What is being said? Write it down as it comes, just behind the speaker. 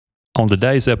On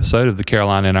today's episode of the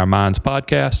Carolina in Our Minds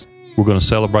podcast, we're going to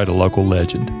celebrate a local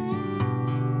legend.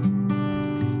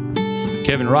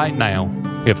 Kevin, right now,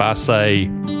 if I say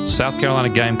South Carolina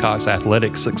Gamecocks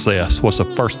athletic success, what's the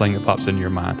first thing that pops into your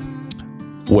mind?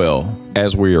 Well,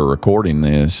 as we are recording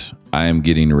this, I am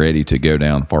getting ready to go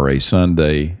down for a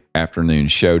Sunday afternoon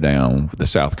showdown with the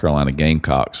South Carolina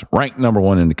Gamecocks, ranked number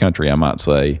one in the country, I might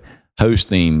say,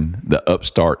 hosting the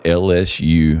upstart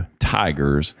LSU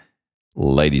Tigers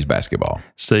ladies basketball.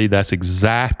 See, that's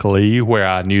exactly where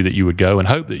I knew that you would go and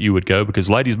hope that you would go, because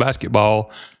ladies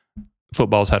basketball,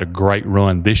 football's had a great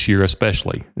run this year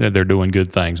especially. They're doing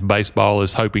good things. Baseball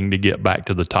is hoping to get back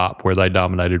to the top where they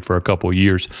dominated for a couple of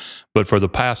years. But for the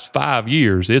past 5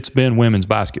 years, it's been women's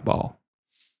basketball.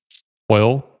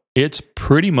 Well, it's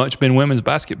pretty much been women's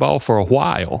basketball for a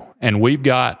while. And we've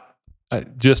got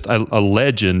just a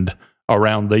legend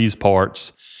around these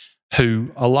parts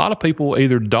who a lot of people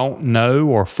either don't know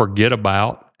or forget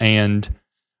about. And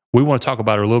we want to talk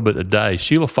about her a little bit today.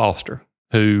 Sheila Foster,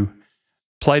 who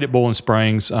played at Bowling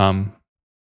Springs,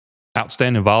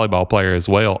 outstanding volleyball player as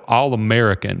well,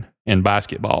 All-American in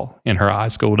basketball in her high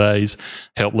school days,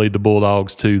 helped lead the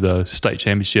Bulldogs to the state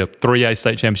championship, 3A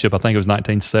state championship, I think it was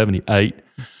 1978.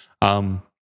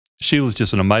 Sheila's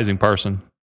just an amazing person,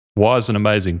 was an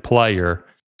amazing player.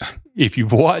 If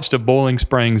you've watched a Bowling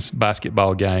Springs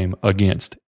basketball game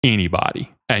against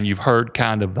anybody and you've heard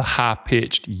kind of the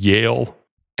high-pitched yell,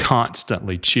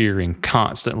 constantly cheering,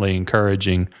 constantly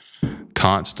encouraging,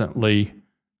 constantly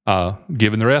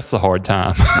giving the refs a hard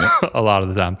time a lot of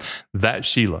the time, that's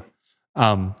Sheila.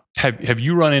 Have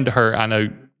you run into her? I know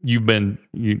you've been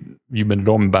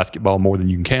adorning basketball more than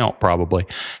you can count probably.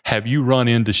 Have you run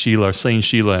into Sheila or seen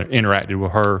Sheila interacted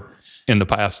with her in the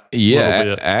past?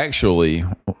 Yeah, actually,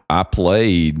 I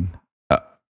played.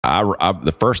 I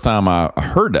the first time I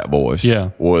heard that voice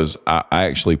was I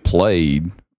actually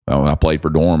played. I played for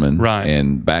Dorman, right?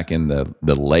 And back in the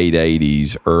late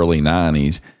 '80s, early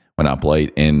 '90s, when I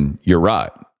played. And you're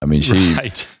right. I mean, she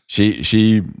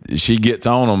gets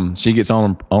on them. She gets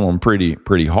on them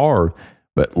pretty hard.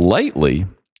 But lately,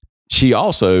 she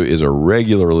also is a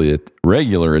regular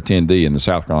attendee in the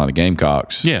South Carolina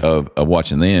Gamecocks of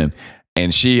watching them,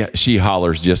 and she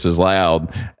hollers just as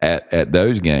loud at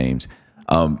those games.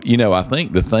 I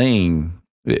think the thing,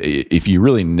 if you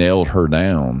really nailed her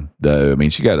down, though, I mean,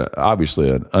 she got obviously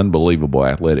an unbelievable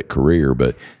athletic career,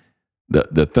 but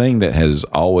the thing that has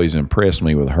always impressed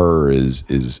me with her is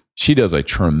she does a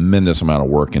tremendous amount of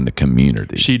work in the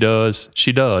community. She does,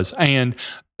 and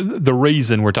the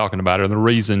reason we're talking about her, and the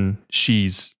reason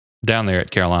she's down there at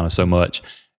Carolina so much,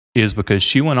 is because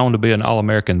she went on to be an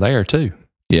All-American there too.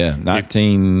 Yeah,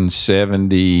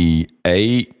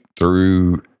 1978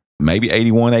 through maybe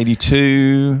 81,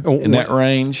 82, in that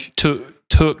range.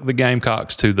 Took the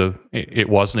Gamecocks to it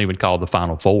wasn't even called the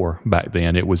Final Four back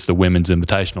then. It was the Women's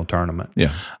Invitational Tournament.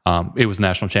 Yeah. It was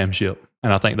national championship,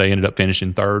 and I think they ended up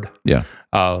finishing third. Yeah.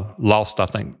 Lost, I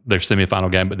think, their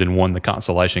semifinal game, but then won the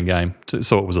consolation game.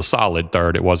 So it was a solid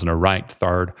third. It wasn't a ranked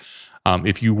third.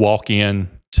 If you walk in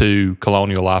to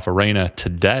Colonial Life Arena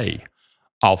today,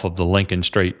 off of the Lincoln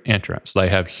Street entrance, they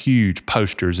have huge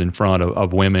posters in front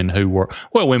of women who were,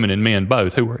 well, women and men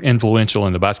both, who were influential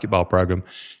in the basketball program.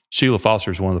 Sheila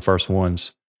Foster is one of the first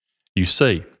ones you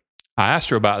see. I asked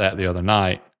her about that the other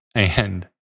night, and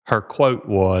her quote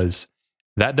was,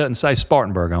 "That doesn't say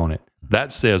Spartanburg on it.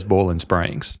 That says Bowling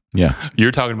Springs." Yeah.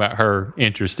 You're talking about her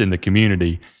interest in the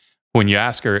community. When you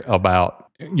ask her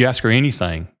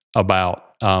anything about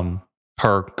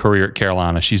her career at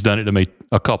Carolina, she's done it to me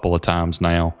a couple of times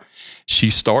now. She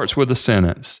starts with a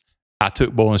sentence, "I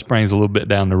took Bowling Springs a little bit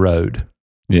down the road."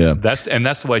 Yeah, that's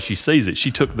the way she sees it. She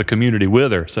took the community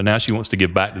with her, so now she wants to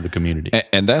give back to the community.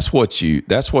 And that's what you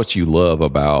love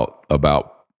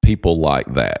about people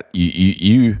like that.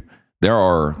 There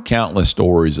are countless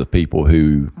stories of people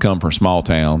who come from small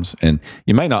towns, and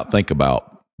you may not think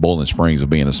about Bowling Springs as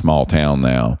being a small town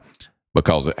now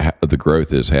because of the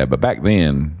growth it's had, but back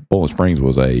then Bowling Springs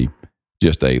was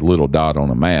just a little dot on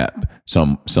a map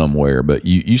somewhere. But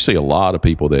you see a lot of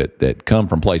people that come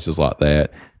from places like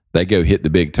that. They go hit the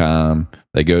big time.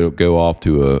 They go off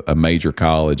to a major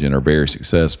college and are very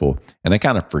successful, and they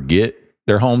kind of forget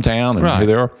their hometown and who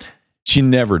they are. She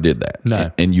never did that.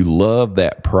 No. And you love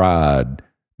that pride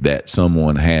that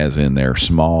someone has in their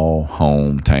small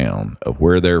hometown of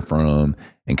where they're from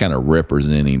and kind of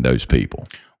representing those people.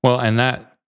 Well, and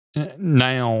that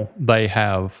now they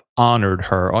have honored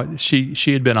her. She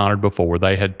had been honored before.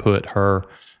 They had put her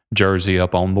jersey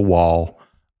up on the wall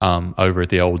over at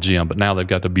the old gym, but now they've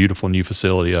got the beautiful new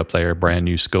facility up there, brand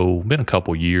new school, been a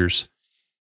couple years.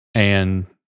 And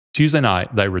Tuesday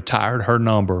night, they retired her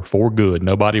number for good.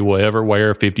 Nobody will ever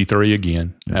wear 53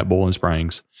 again at Boiling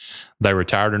Springs. They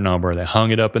retired her number. They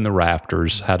hung it up in the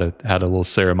rafters, had a little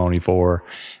ceremony for her.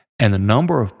 And the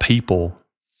number of people,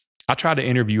 I tried to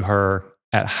interview her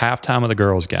at halftime of the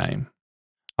girls' game.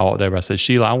 I walked over, I said,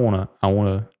 Sheila, I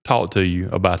wanna talk to you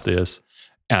about this.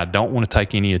 And I don't want to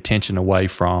take any attention away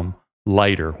from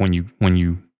later when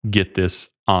you get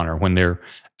this honor, when they're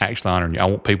actually honoring you. I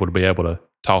want people to be able to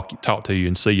talk to you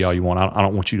and see you all you want. I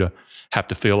don't want you to have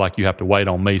to feel like you have to wait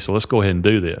on me. So let's go ahead and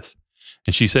do this.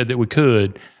 And she said that we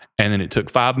could. And then it took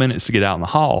 5 minutes to get out in the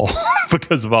hall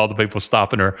because of all the people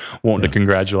stopping her, wanting to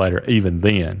congratulate her. Even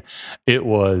then, it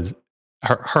was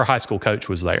her high school coach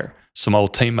was there. Some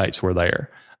old teammates were there,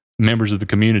 members of the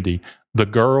community. The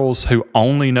girls who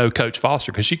only know Coach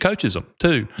Foster, because she coaches them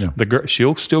too. Yeah.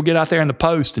 She'll still get out there in the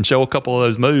post and show a couple of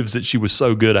those moves that she was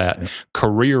so good at. Yeah.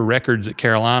 Career records at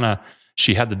Carolina.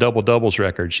 She had the double doubles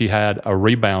record. She had a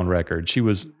rebound record. She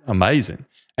was amazing.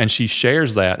 And she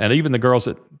shares that. And even the girls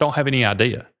that don't have any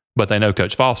idea, but they know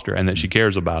Coach Foster and that she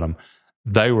cares about them,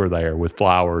 they were there with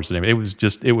flowers and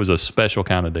everything. It was a special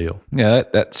kind of deal. Yeah,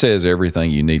 that says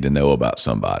everything you need to know about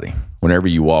somebody. Whenever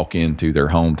you walk into their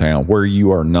hometown, where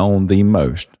you are known the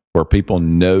most, where people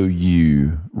know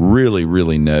you, really,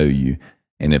 really know you,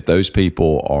 and if those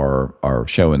people are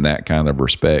showing that kind of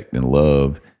respect and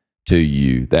love to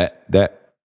you, that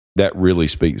really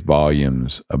speaks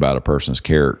volumes about a person's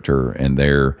character and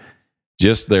their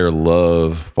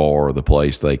love for the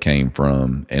place they came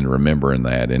from, and remembering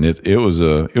that. And it was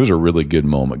a really good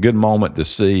moment to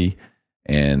see,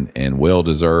 and well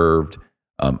deserved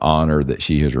honor that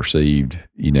she has received,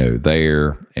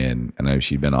 there. And I know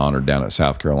she'd been honored down at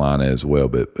South Carolina as well,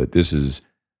 but this is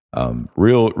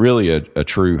really a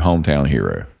true hometown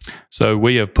hero. So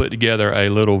we have put together a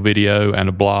little video and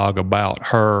a blog about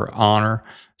her honor.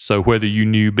 So whether you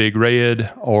knew Big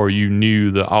Red, or you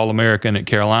knew the All-American at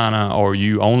Carolina, or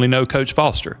you only know Coach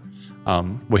Foster,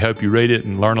 we hope you read it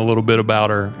and learn a little bit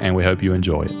about her, and we hope you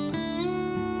enjoy it.